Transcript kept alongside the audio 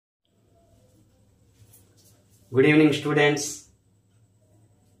Good evening students.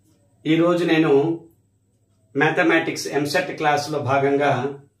 ఈరోజు నేను mathematics EAMCET క్లాస్లో భాగంగా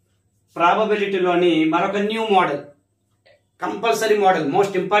ప్రాబబిలిటీలోని మరొక new model, compulsory model,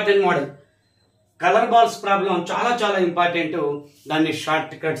 most important model, colour balls problem చాలా చాలా ఇంపార్టెంట్. దాన్ని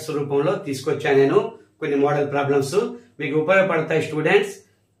షార్ట్ కట్స్ రూపంలో తీసుకొచ్చాను. నేను కొన్ని మోడల్ ప్రాబ్లమ్స్ మీకు ఉపయోగపడతాయి స్టూడెంట్స్.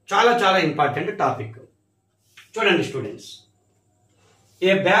 చాలా చాలా ఇంపార్టెంట్ టాపిక్. చూడండి students,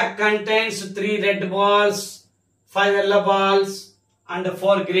 A bag contains 3 red balls, 5 yellow balls and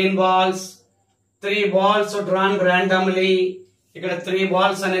 4 green balls. 3 balls drawn randomly. ఇక్కడ 3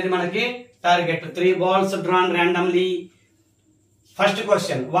 balls అనేది మనకి target. 3 balls drawn randomly. First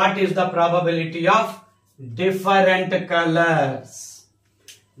question, what is the probability of different colours?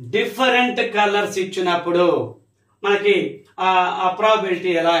 Different colours ఇచ్చినప్పుడు మనకి ఆ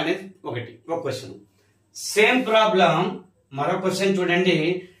probability ఎలా అనేది ఒక question. Same problem మరో క్వశ్చన్ చూడండి.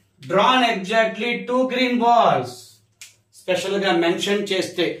 Drawn exactly 2 green balls. Special గా మెన్షన్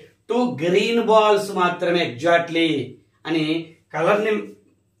చేస్తే 2 green balls మాత్రమే ఎగ్జాక్ట్లీ అని కలర్ ని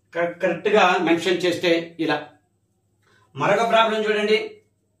కరెక్ట్ గా మెన్షన్ చేస్తే ఇలా. మరొక ప్రాబ్లం చూడండి.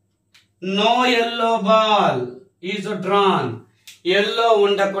 No yellow ball is drawn. Yellow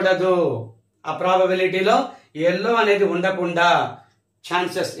ఉండకూడదు. ఆ ప్రాబబిలిటీలో ఎల్లో అనేది ఉండకుండా,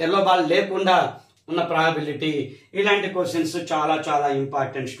 ఛాన్సెస్ ఎల్లో బాల్ లేకుండా ఉన్న ప్రాబబిలిటీ. ఇలాంటి క్వశ్చన్స్ చాలా చాలా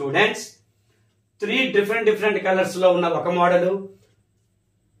ఇంపార్టెంట్ స్టూడెంట్స్. 3 డిఫరెంట్ కలర్స్ లో ఉన్న ఒక మోడల్,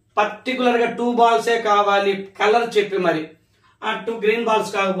 పర్టికులర్ గా 2 balls కావాలి కలర్ చెప్పి, మరి ఆ 2 green balls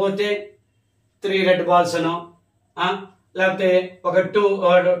కాకపోతే 3 red balls అనో, లేకపోతే ఒక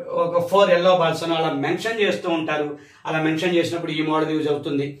 4 yellow balls అనో అలా మెన్షన్ చేస్తూ ఉంటారు. అలా మెన్షన్ చేసినప్పుడు ఈ మోడల్ యూజ్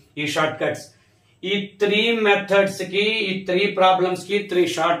అవుతుంది. ఈ షార్ట్ కట్స్, ఈ 3 మెథడ్స్ కి, ఈ 3 ప్రాబ్లమ్స్ కి 3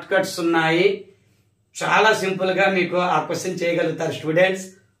 షార్ట్ కట్స్ ఉన్నాయి. చాలా సింపుల్ గా మీకు ఆ క్వశ్చన్ చేయగలుగుతారు స్టూడెంట్స్.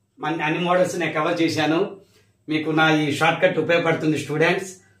 అన్ని మోడల్స్ నేను కవర్ చేశాను. మీకు నా ఈ షార్ట్ కట్ ఉపయోగపడుతుంది స్టూడెంట్స్.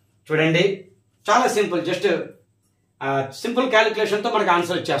 చూడండి, చాలా సింపుల్. జస్ట్ సింపుల్ క్యాలిక్యులేషన్ తో మనకు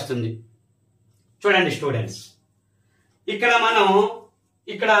ఆన్సర్ వచ్చేస్తుంది. చూడండి స్టూడెంట్స్, ఇక్కడ మనం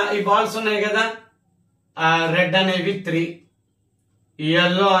ఈ బాల్స్ ఉన్నాయి కదా, రెడ్ అనేవి 3,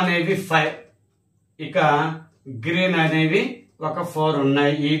 yellow అనేవి 5, ఇక గ్రీన్ అనేవి ఒక 4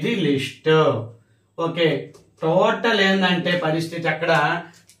 ఉన్నాయి. ఇది లిస్ట్. ఓకే, టోటల్ ఏంటంటే పరిస్థితి అక్కడ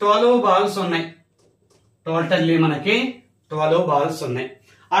 12 balls ఉన్నాయి. టోటల్లీ మనకి 12 balls ఉన్నాయి.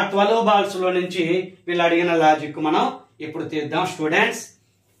 ఆ 12 balls లో నుంచి వీళ్ళు అడిగిన లాజిక్ మనం ఇప్పుడు తీద్దాం స్టూడెంట్స్.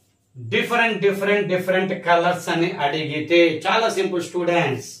 డిఫరెంట్ కలర్స్ అని అడిగితే చాలా సింపుల్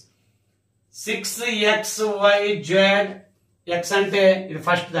స్టూడెంట్స్. 6xyz, ఎక్స్ అంటే ఇది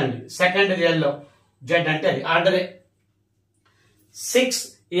ఫస్ట్ దండి, సెకండ్ ఎల్లో, జెడ్ అంటే అది ఆర్డరే.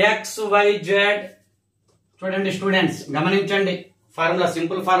 6xyz. చూడండి స్టూడెంట్స్, గమనించండి. Formula,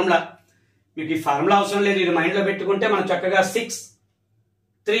 simple formula. మీకు ఈ ఫార్ములా అవసరం లేదు, ఇది మైండ్ లో పెట్టుకుంటే మనం చక్కగా 6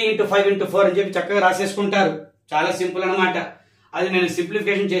 3 × 5 × 4 అని చెప్పి చక్కగా రాసేసుకుంటారు. చాలా సింపుల్ అన్నమాట. అది నేను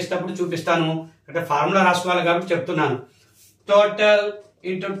సింప్లిఫికేషన్ చేసేటప్పుడు చూపిస్తాను. అంటే ఫార్ములా రాసుకోవాలి కాబట్టి చెప్తున్నాను. Total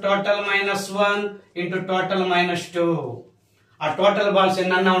into total -1 into total -2. ఆ టోటల్ బాల్స్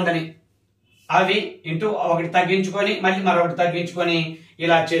ఎన్నన్నా ఉండని అవి ఇంటూ ఒకటి తగ్గించుకొని మళ్ళీ మరొకటి తగ్గించుకొని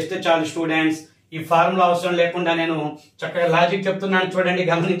ఇలా చేస్తే చాలు స్టూడెంట్స్. ఈ ఫార్ములా అవసరం లేకుండా నేను చక్కగా లాజిక్ చెప్తున్నాను. చూడండి,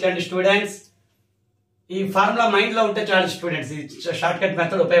 గమనించండి స్టూడెంట్స్. ఈ ఫార్ములా మైండ్ లో ఉంటే చాలు స్టూడెంట్స్. ఈ షార్ట్ కట్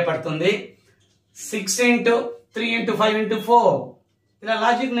మెథడ్ ఉపయోగపడుతుంది. 6 × 3 × 5 × 4 ఇలా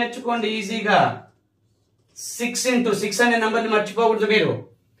లాజిక్ నేర్చుకోండి ఈజీగా. 6 × 6 అనే నెంబర్ ని మర్చిపోకూడదు మీరు.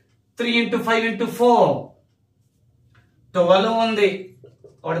 3 × 5 × 4 12 ఉంది.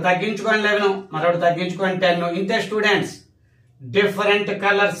 ఒకటి తగ్గించుకొని 11, మరొకటి తగ్గించుకొని 10. ఇంతే స్టూడెంట్స్. డిఫరెంట్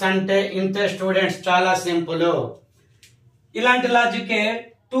కలర్స్ అంటే ఇంతే స్టూడెంట్స్, చాలా సింపుల్. ఇలాంటి లాజిక్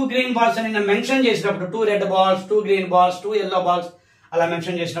 2 green balls అని నేను మెన్షన్ చేసినప్పుడు 2 red balls, 2 green balls, 2 yellow balls అలా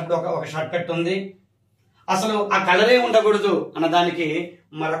మెన్షన్ చేసినప్పుడు ఒక షార్ట్ కట్ ఉంది. అసలు ఆ కలరే ఉండకూడదు అన్నదానికి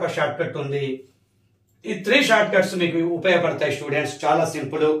మరొక షార్ట్ కట్ ఉంది. ఈ 3 షార్ట్ కట్స్ మీకు ఉపయోగపడతాయి స్టూడెంట్స్. చాలా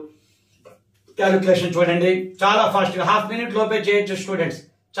సింపుల్ క్యాలిక్యులేషన్. చూడండి, చాలా ఫాస్ట్ గా హాఫ్ మినిట్ లోపే చేయొచ్చు స్టూడెంట్స్.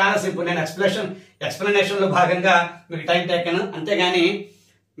 చాలా సింపుల్. నేను ఎక్స్ప్లెనేషన్ లో భాగంగా మీకు టైం టేకను, అంతేగాని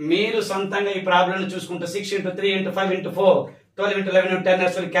మీరు సొంతంగా ఈ ప్రాబ్లం చూసుకుంటూ 6 × 3 × 5 × 4 12 × 11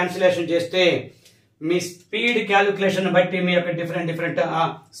 10 క్యాన్సిలేషన్ చేస్తే మీ స్పీడ్ క్యాలిక్యులేషన్ బట్టి మీ యొక్క డిఫరెంట్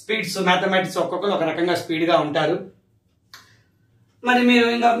స్పీడ్స్, మ్యాథమెటిక్స్ ఒక్కొక్కరు ఒక రకంగా స్పీడ్ గా ఉంటారు. మరి మీరు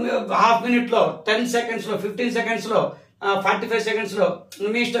ఇంకా హాఫ్ మినిట్ లో, 10 seconds లో, 15 seconds లో, 45 seconds లో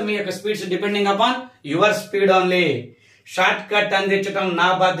మీ ఇష్టం. మీ యొక్క speeds depending upon your speed only. Short cut అందించడం నా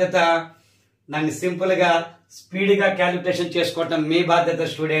బాధ్యత. దాన్ని సింపుల్ గా స్పీడ్ గా క్యాలిక్యులేషన్ చేసుకోవటం మీ బాధ్యత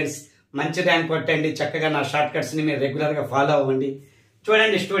స్టూడెంట్స్. మంచి ర్యాంక్ కొట్టండి. చక్కగా నా షార్ట్ కట్స్ ని మీరు రెగ్యులర్ గా ఫాలో అవ్వండి.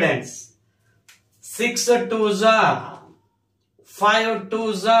 చూడండి స్టూడెంట్స్, 6 2s 5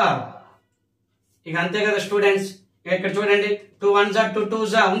 2s ఇక అంతే కదా స్టూడెంట్స్. ఇక్కడ చూడండి 2 1s 2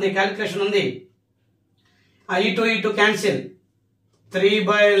 2s ఉంది, క్యాలిక్యులేషన్ ఉంది. ఈ2 క్యాన్సిల్.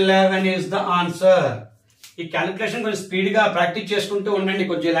 3/11 is the answer. ఈ క్యాలిక్యులేషన్ కొంచెం స్పీడ్ గా ప్రాక్టీస్ చేసుకుంటూ ఉండండి.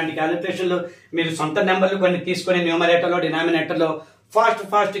 కొంచెం ఇలాంటి క్యాలిక్యులేషన్లు మీరు సొంత నెంబర్లు కొన్ని తీసుకొని న్యూమరేటర్ లో డినామినేటర్ లో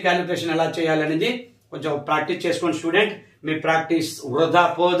ఫాస్ట్ క్యాలిక్యులేషన్ ఎలా చేయాలనేది కొంచెం ప్రాక్టీస్ చేసుకోండి స్టూడెంట్. మీ ప్రాక్టీస్ వృధా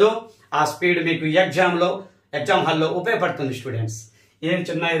పోదు. ఆ స్పీడ్ మీకు ఎగ్జామ్ హాల్లో ఉపయోగపడుతుంది స్టూడెంట్స్.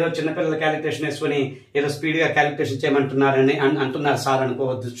 ఏదో చిన్నపిల్లల క్యాలిక్యులేషన్ వేసుకుని ఏదో స్పీడ్ గా క్యాలిక్యులేషన్ చేయమంటున్నారని అంటున్నారు సార్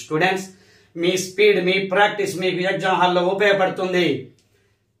అనుకోవద్దు స్టూడెంట్స్. మీ స్పీడ్, మీ ప్రాక్టీస్ మీకు ఎగ్జామ్ హాల్లో ఉపయోగపడుతుంది.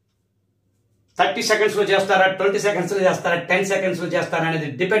 30 seconds లో చేస్తారా, 20 seconds లో చేస్తారా, 10 seconds లో చేస్తారా అనేది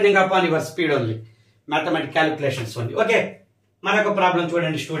depending upon your speed only. Mathematic calculations only. Okay, మరొక ప్రాబ్లం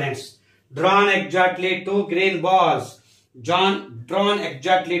చూడండి students. Drawn exactly 2 green balls. Drawn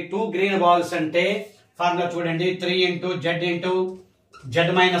exactly 2 green balls అంటే ఫార్ములా చూడండి. 3 into z into z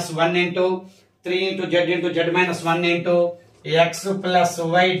minus 1 into 3 into z into z minus 1 into x plus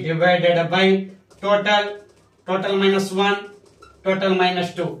y divided by total minus 1 total minus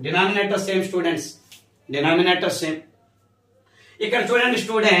 2. Denominator same students, denominator same. ఇక్కడ చూడండి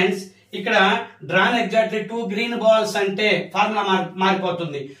students, ఇక్కడ drawn exactly 2 green balls అంటే formula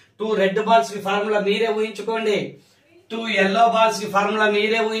మారిపోతుంది. 2 red balls కి formula మీరే ఊహించుకోండి. 2 yellow balls కి formula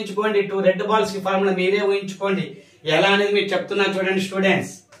మీరే ఊహించుకోండి. 2 red balls కి ఫార్ములా మీరే ఊహించుకోండి. ఎలా అనేది మీకు చెప్తున్నా చూడండి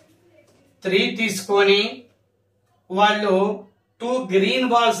స్టూడెంట్స్. 3 తీసుకొని వాళ్ళు 2 green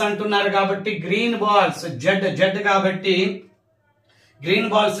balls అంటున్నారు కాబట్టి గ్రీన్ బాల్స్ జెడ్ కాబట్టి గ్రీన్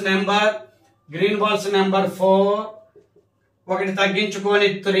బాల్స్ నెంబర్ 4, ఒకటి తగ్గించుకొని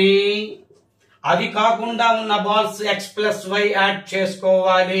 3. అది కాకుండా ఉన్న balls x plus y add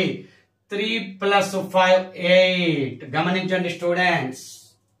చేసుకోవాలి. 3 + 5 8. గమనించండి స్టూడెంట్స్.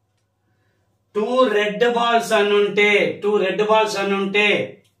 2 రెడ్ బాల్స్ అనుంటే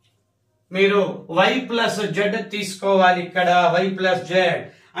మీరు y ప్లస్ z తీసుకోవాలి. ఇక్కడ y ప్లస్ z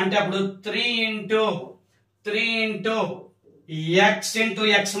అంటే అప్పుడు 3 into x into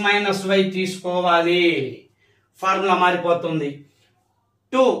x minus y తీసుకోవాలి. ఫార్ములా మారిపోతుంది.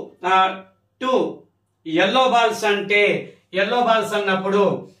 2 yellow balls అన్నప్పుడు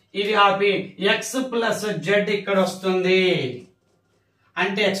ఇది ఆపి x ప్లస్ z ఇక్కడ వస్తుంది.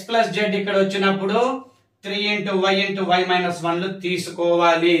 అంటే x ప్లస్ z ఇక్కడ వచ్చినప్పుడు 3 into y minus 1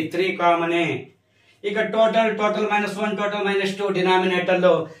 తీసుకోవాలి. 3 కామనే. ఇక total minus 1 total minus 2 denominator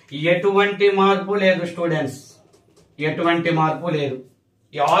లో ఎటువంటి మార్పు లేదు స్టూడెంట్స్, ఎటువంటి మార్పు లేదు.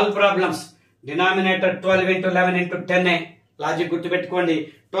 ఈ all problems denominator 12 into 11 into 10. Logic గుర్తుపెట్టుకోండి.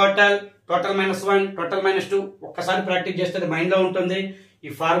 టోటల్ minus 1 total minus 2 ఒక్కసారి ప్రాక్టీస్ చేస్తే మైండ్ లో ఉంటుంది. ఈ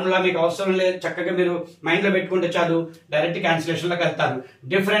ఫార్ములా మీకు అవసరం లేదు, చక్కగా మీరు మైండ్ లో పెట్టుకుంటే చాలు. డైరెక్ట్ క్యాన్సిలేషన్ లోకి వెళ్తారు.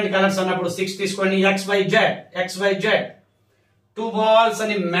 డిఫరెంట్ కలర్స్ అన్నప్పుడు 6 తీసుకొని XYZ 2 balls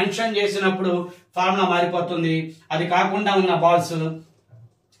అని మెన్షన్ చేసినప్పుడు ఫార్ములా మారిపోతుంది. అది కాకుండా ఉన్న balls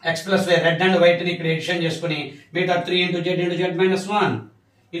x plus y red and white ని ఇక్కడ ఎడిషన్ చేసుకుని మిగతా 3 into z into z minus 1.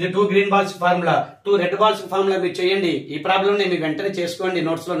 ఇది 2 green balls formula. 2 red balls formula మీరు చేయండి. ఈ ప్రాబ్లం ని మీరు వెంటనే చేసుకోండి,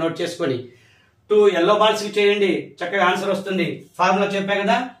 నోట్స్ లో నోట్ చేసుకొని. 2 yellow balls కి చేయండి, చక్కగా ఆన్సర్ వస్తుంది. ఫార్ములా చెప్పా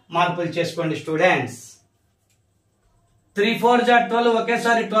కదా, మార్పులు చేసుకోండి స్టూడెంట్స్. 3 4s 12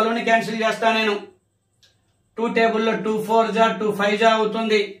 ఒకేసారి 12 ని క్యాన్సిల్ చేస్తా నేను. 2 టేబుల్లో 2 4s 2 5s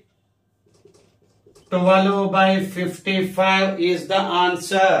అవుతుంది. 12/55 is the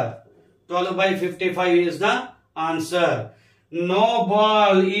answer. 12/55 is the answer. No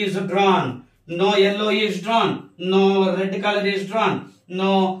ball is drawn. No yellow is drawn. No red color is drawn.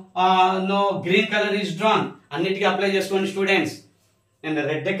 No green color is drawn. అన్నిటికీ అప్లై చేసుకోండి స్టూడెంట్స్. నేను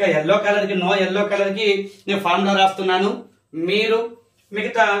red yellow colour కి yellow colour కి నేను formula రాస్తున్నాను. మీరు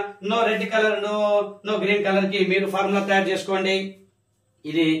మిగతా no red colour no green colour కి మీరు ఫార్ములా తయారు చేసుకోండి.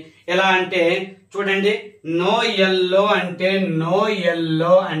 ఇది ఎలా అంటే చూడండి, నో ఎల్లో అంటే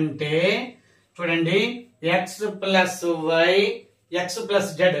చూడండి x plus y x plus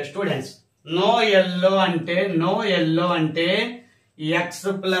z students. No yellow అంటే x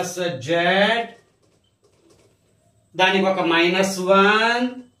ప్లస్ z, దానికి ఒక -1,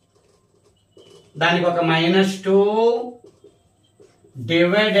 దానికి ఒక -2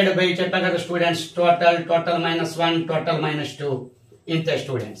 డివైడెడ్ బై చెప్పా కదా స్టూడెంట్స్. టోటల్ -1 total -2 ఇంతే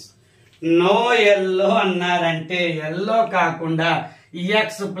స్టూడెంట్స్. నో ఎల్లో అన్నారంటే ఎల్లో కాకుండా x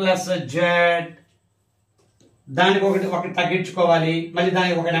ప్లస్ z, దానికి ఒకటి తగ్గించుకోవాలి, మళ్ళీ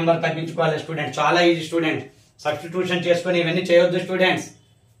దానికి ఒక నెంబర్ తగ్గించుకోవాలి స్టూడెంట్. చాలా ఈజీ స్టూడెంట్. సబ్స్టిట్యూషన్ చేసుకొని ఇవన్నీ చేయొద్దు స్టూడెంట్స్.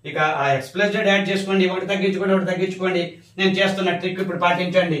 ఇక ఆ x ప్లస్ z యాడ్ చేసుకోండి, ఒకటి తగ్గించుకోండి. నేను చేస్తున్న ట్రిక్ ఇప్పుడు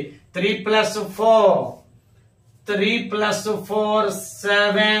పాటించండి. 3 + 4 3 + 4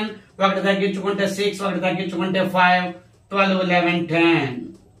 7, ఒకటి తగ్గించుకుంటే 6, ఒకటి తగ్గించుకుంటే 5, 12 11 10.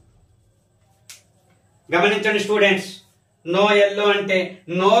 గమనించండి స్టూడెంట్స్, నో ఎల్లో అంటే,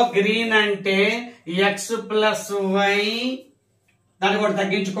 నో గ్రీన్ అంటే x + y, దాన్ని కూడా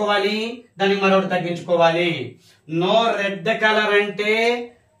తగ్గించుకోవాలి, దాన్ని మరొకటి తగ్గించుకోవాలి. నో రెడ్ కలర్ అంటే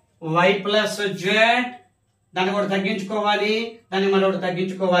y + z, దాన్ని కూడా తగ్గించుకోవాలి, దాన్ని మరొకటి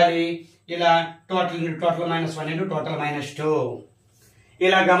తగ్గించుకోవాలి. ఇలా టోటల్ -1 into టోటల్ -2.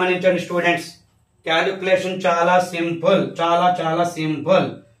 ఇలా గమనించండి స్టూడెంట్స్, క్యాలిక్యులేషన్ చాలా సింపుల్, చాలా simple.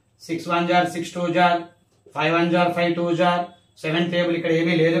 6 1 jar 6 2 jar, 5 1 jar 5 2 jar, 7 table ఇక్కడ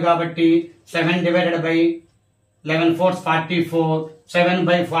ఏమీ లేదు కాబట్టి 7 / 11 4 44,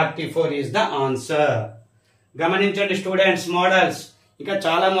 7/44 ఈస్ ద ఆన్సర్. గమనించండి స్టూడెంట్స్, మోడల్స్ ఇంకా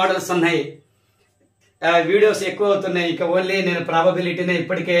చాలా మోడల్స్ ఉన్నాయి. వీడియోస్ ఎక్కువ అవుతున్నాయి. ఇక ఓన్లీ నేను ప్రాబబిలిటీనే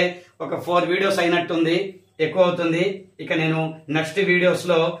ఇప్పటికే ఒక 4 వీడియోస్ అయినట్టుంది, ఎక్కువ అవుతుంది. ఇక నేను నెక్స్ట్ వీడియోస్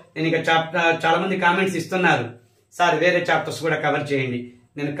లో నేను ఇక చాలా మంది కామెంట్స్ ఇస్తున్నారు, సార్ వేరే చాప్టర్స్ కూడా కవర్ చేయండి.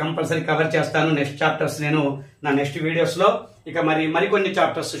 నేను కంపల్సరీ కవర్ చేస్తాను నెక్స్ట్ చాప్టర్స్. నేను నా నెక్స్ట్ వీడియోస్ లో ఇక మరికొన్ని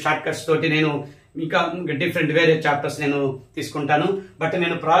చాప్టర్స్ షార్ట్ కట్స్ తోటి నేను ఇంకా డిఫరెంట్ వేరే చాప్టర్స్ నేను తీసుకుంటాను. బట్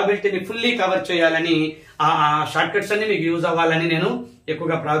నేను ప్రాబబిలిటీని ఫుల్లీ కవర్ చేయాలని, ఆ షార్ట్ కట్స్ అన్ని మీకు యూజ్ అవ్వాలని నేను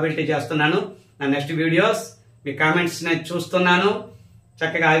ఎక్కువగా ప్రాబబిలిటీ చేస్తున్నాను. నా నెక్స్ట్ వీడియోస్ మీ కామెంట్స్ నేను చూస్తున్నాను,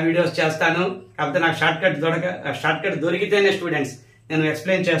 చక్కగా ఆ వీడియోస్ చేస్తాను. కాకపోతే నాకు షార్ట్ కట్ దొరికితేనే స్టూడెంట్స్ నేను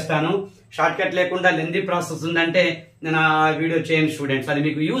ఎక్స్ప్లెయిన్ చేస్తాను. షార్ట్ కట్ లేకుండా లెందీ ప్రాసెస్ ఉందంటే నేను ఆ వీడియో చేయను స్టూడెంట్స్. అది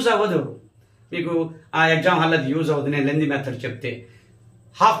మీకు యూజ్ అవ్వదు, మీకు ఆ ఎగ్జామ్ హాల్ అది యూజ్ అవ్వదు నేను లెందీ మెథడ్ చెప్తే.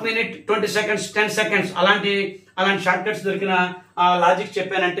 హాఫ్ మినిట్ 20 seconds 10 seconds అలాంటి షార్ట్ కట్స్ దొరికిన లాజిక్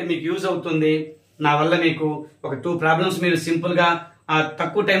చెప్పానంటే మీకు యూజ్ అవుతుంది. నా వల్ల మీకు ఒక 2 ప్రాబ్లమ్స్ మీరు సింపుల్ గా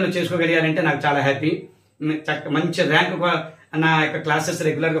తక్కువ టైంలో చేసుకోగలిగారంటే నాకు చాలా హ్యాపీ. మంచి ర్యాంక్ నా యొక్క క్లాసెస్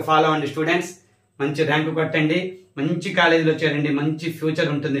రెగ్యులర్ గా ఫాలో అవ్వండి స్టూడెంట్స్. మంచి ర్యాంక్ కొట్టండి, మంచి కాలేజీలో చేరండి, మంచి ఫ్యూచర్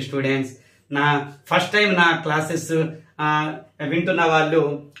ఉంటుంది స్టూడెంట్స్. నా ఫస్ట్ టైం నా క్లాసెస్ వింటున్న వాళ్ళు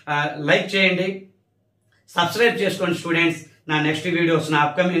లైక్ చేయండి, సబ్స్క్రైబ్ చేసుకోండి స్టూడెంట్స్. నా నెక్స్ట్ వీడియోస్, నా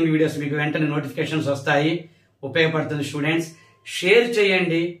అప్కమింగ్ వీడియోస్ మీకు వెంటనే నోటిఫికేషన్స్ వస్తాయి, ఉపయోగపడుతుంది స్టూడెంట్స్. షేర్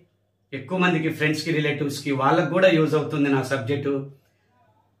చేయండి ఎక్కువ మందికి, ఫ్రెండ్స్ కి, రిలేటివ్స్ కి, వాళ్ళకు కూడా యూజ్ అవుతుంది నా సబ్జెక్టు.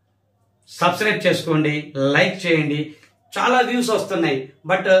 సబ్స్క్రైబ్ చేసుకోండి, లైక్ చేయండి. చాలా వ్యూస్ వస్తున్నాయి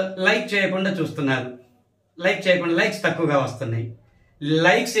బట్ లైక్ చేయకుండా చూస్తున్నారు. లైక్స్ తక్కువగా వస్తున్నాయి.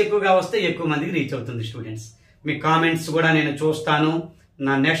 లైక్స్ ఎక్కువగా వస్తే ఎక్కువ మందికి రీచ్ అవుతుంది స్టూడెంట్స్. మీ కామెంట్స్ కూడా నేను చూస్తాను.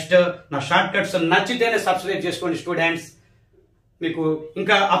 నా షార్ట్ కట్స్ నచ్చితేనే సబ్స్క్రైబ్ చేసుకోండి స్టూడెంట్స్. మీకు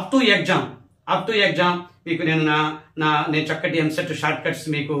ఇంకా అప్ టు ఎగ్జామ్ మీకు నేను నేను చక్కటి ఎంసెట్ షార్ట్ కట్స్,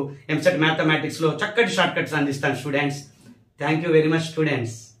 మీకు ఎంసెట్ మ్యాథమెటిక్స్ లో చక్కటి షార్ట్ కట్స్ అందిస్తాను students. Thank you very much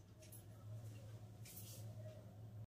students.